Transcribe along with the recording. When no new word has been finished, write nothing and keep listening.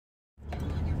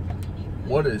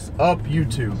What is up,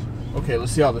 YouTube? Okay,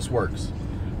 let's see how this works.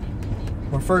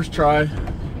 My first try,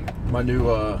 my new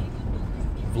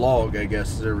vlog, I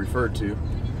guess they're referred to.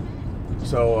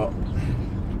 So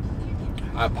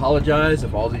I apologize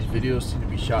if all these videos seem to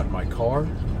be shot in my car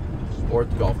or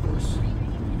at the golf course.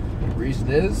 The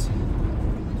reason is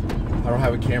I don't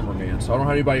have a cameraman, so I don't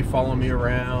have anybody following me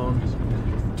around,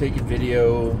 taking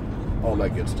video, all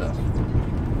that good stuff.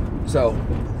 So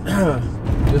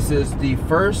this is the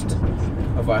first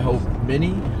of, I hope,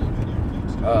 many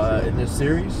in this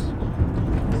series.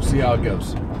 We'll see how it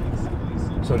goes.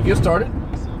 So to get started,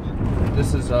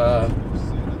 this is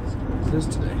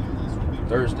today,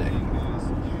 Thursday,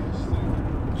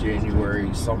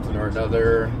 January something or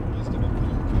another.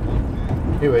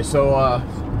 Anyway, so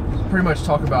pretty much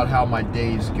talk about how my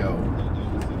days go.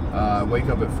 I wake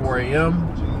up at 4 a.m.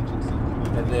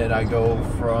 and then I go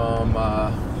from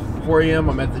 4 a.m.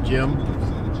 I'm at the gym.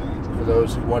 For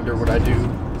those who wonder what I do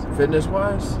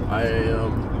fitness-wise, I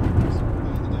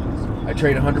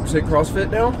train 100%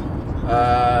 CrossFit now.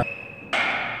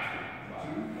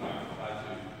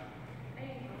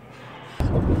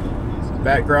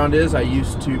 Background is I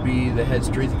used to be the head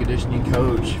strength and conditioning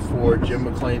coach for Jim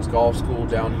McLean's golf school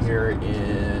down here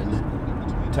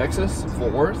in Texas,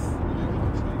 Fort Worth.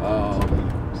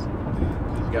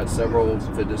 Got several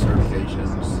fitness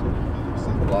certifications,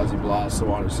 blah, blah, blah,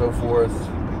 so on and so forth.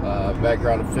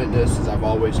 Background of fitness is I've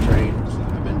always trained.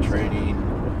 I've been training,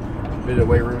 been in the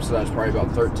weight room since I was probably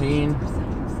about 13.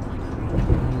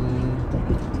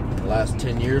 The last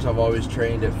 10 years I've always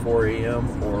trained at 4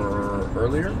 a.m. or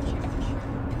earlier.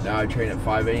 Now I train at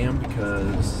 5 a.m.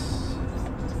 because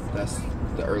that's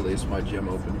the earliest my gym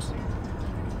opens.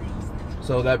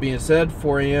 So that being said,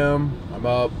 4 a.m. I'm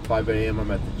up, 5 a.m. I'm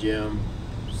at the gym,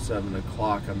 7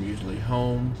 o'clock I'm usually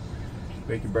home,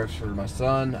 making breakfast for my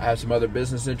son. I have some other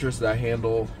business interests that I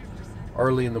handle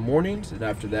early in the mornings, and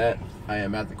after that I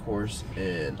am at the course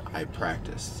and I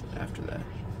practice after that.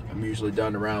 I'm usually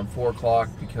done around 4 o'clock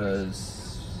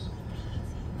because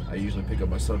I usually pick up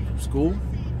my son from school.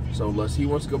 So unless he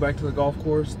wants to go back to the golf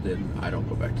course, then I don't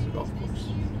go back to the golf course.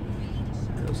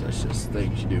 Because that's just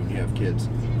things you do when you have kids.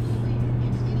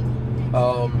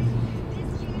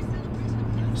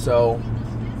 So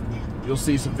you'll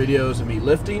see some videos of me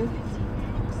lifting.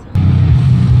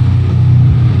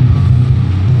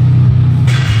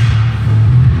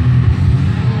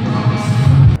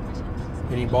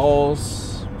 Hitting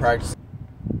balls, practicing,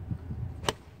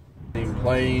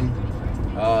 playing,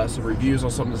 some reviews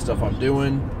on some of the stuff I'm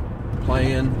doing,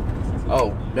 playing.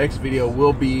 Oh, next video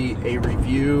will be a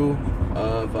review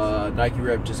of Nike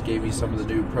Rep just gave me some of the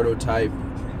new prototype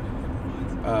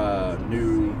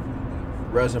new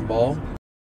resin ball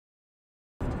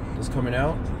that's coming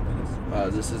out.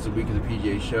 This is the week of the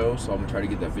PGA show, so I'm gonna try to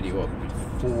get that video up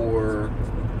before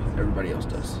everybody else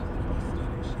does.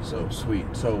 So sweet.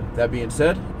 So that being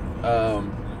said,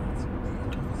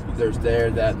 there's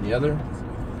that and the other.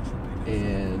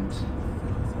 And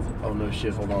oh no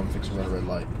shit, hold on, I'm fixing to run a red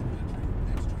light.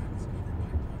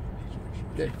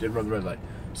 Okay, did run the red light.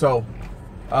 So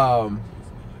the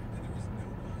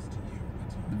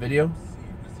video,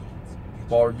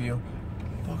 ball review.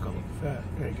 Fuck, I look fat.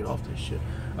 I gotta get off this shit.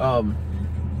 I'm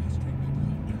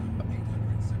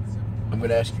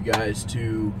gonna ask you guys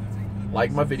to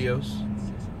like my videos,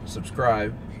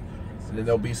 subscribe, and then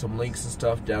there'll be some links and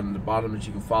stuff down in the bottom that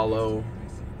you can follow,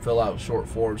 fill out short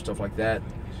form, stuff like that.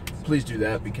 Please do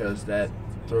that because that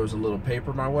throws a little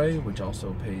paper my way, which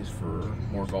also pays for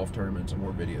more golf tournaments and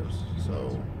more videos.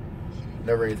 So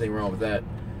never anything wrong with that.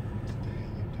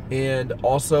 And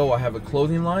also I have a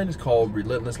clothing line. It's called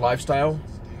Relentless Lifestyle.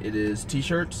 It is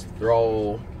t-shirts. They're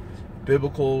all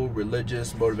biblical,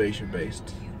 religious, motivation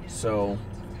based. So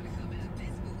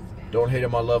don't hate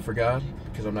on my love for God,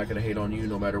 because I'm not going to hate on you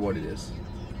no matter what it is.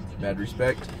 Mad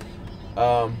respect.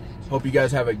 Hope you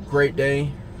guys have a great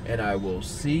day, and I will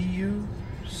see you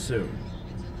soon.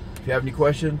 If you have any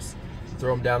questions,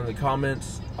 throw them down in the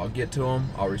comments. I'll get to them.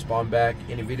 I'll respond back.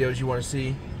 Any videos you want to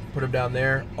see, put them down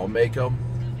there. I'll make them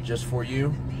just for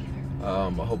you. I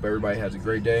hope everybody has a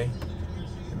great day.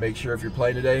 And make sure if you're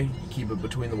playing today, keep it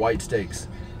between the white stakes.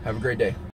 Have a great day.